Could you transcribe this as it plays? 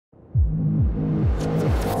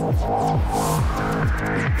Well,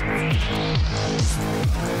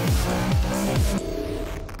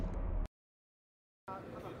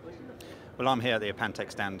 I'm here at the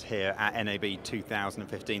APANTAC stand here at NAB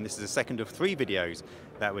 2015. This is the second of 3 videos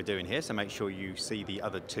that we're doing here, so make sure you see the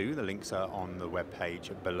other 2. The links are on the web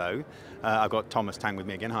page below. I've got Thomas Tang with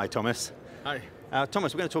me again. Hi, Thomas. Hi.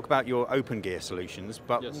 Thomas, we're going to talk about your openGear solutions,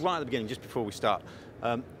 but yes. Right at the beginning, just before we start,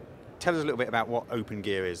 tell us a little bit about what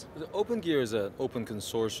openGear is. openGear is an open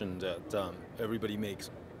consortium that everybody makes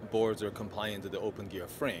boards that are compliant to the openGear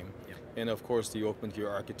frame, and of course the openGear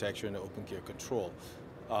architecture and the openGear control.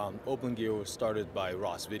 openGear was started by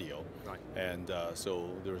Ross Video, right. And so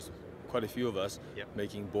there's quite a few of us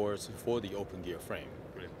making boards for the openGear frame.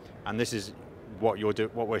 Brilliant. And this is what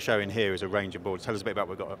we're showing here is a range of boards. Tell us a bit about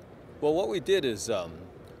what we've got. Well, what we did is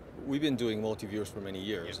we've been doing multi-viewers for many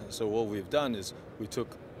years. So what we've done is we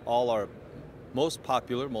took all our most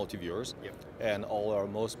popular multi-viewers and all our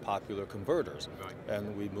most popular converters,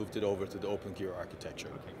 and we moved it over to the openGear architecture.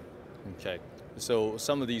 Okay. So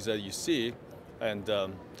some of these that you see, and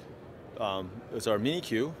it's our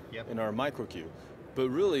MiniQ and our MicroQ. But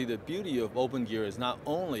really the beauty of openGear is not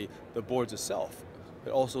only the boards itself,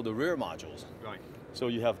 but also the rear modules. Right. So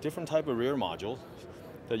you have different type of rear modules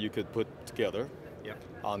that you could put together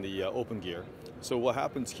on the openGear. So what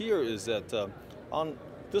happens here is that on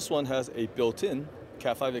this one has a built-in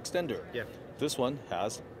Cat5 extender. This one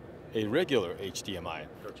has a regular HDMI.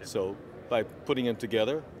 Gotcha. So by putting them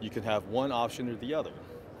together, you can have one option or the other.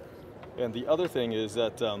 And the other thing is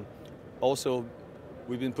that also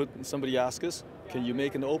somebody asked us, can you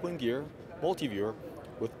make an openGear multi-viewer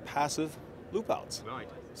with passive loop outs? Right.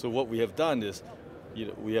 So what we have done is,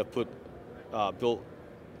 we have built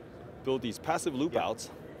these passive loop outs.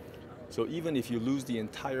 So even if you lose the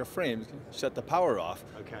entire frame, shut the power off,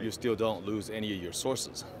 you still don't lose any of your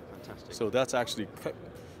sources. Fantastic. So that's actually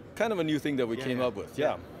kind of a new thing that we came up with.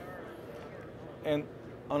 And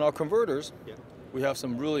on our converters, we have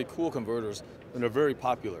some really cool converters that are very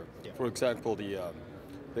popular. For example, the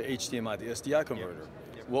HDMI, the SDI converter.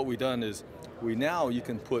 What we've done is, you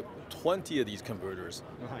can put 20 of these converters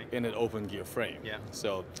in an openGear frame.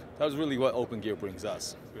 So that was really what openGear brings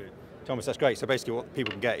us. Good. Thomas, that's great. So basically what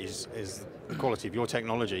people can get is the quality of your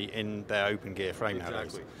technology in their openGear frame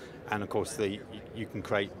nowadays. And of course, you can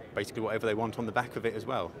create basically whatever they want on the back of it as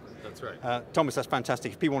well. That's right. Thomas, that's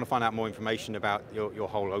fantastic. If people want to find out more information about your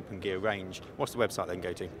whole openGear range, what's the website they can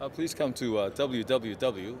go to? Please come to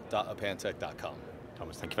www.apantec.com.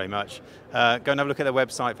 Thomas, thank you very much. Go and have a look at their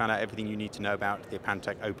website, find out everything you need to know about the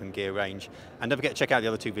APANTAC openGear range. And don't forget to check out the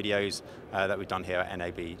other 2 videos that we've done here at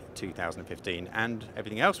NAB 2015. And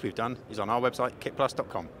everything else we've done is on our website,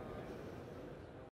 kitplus.com.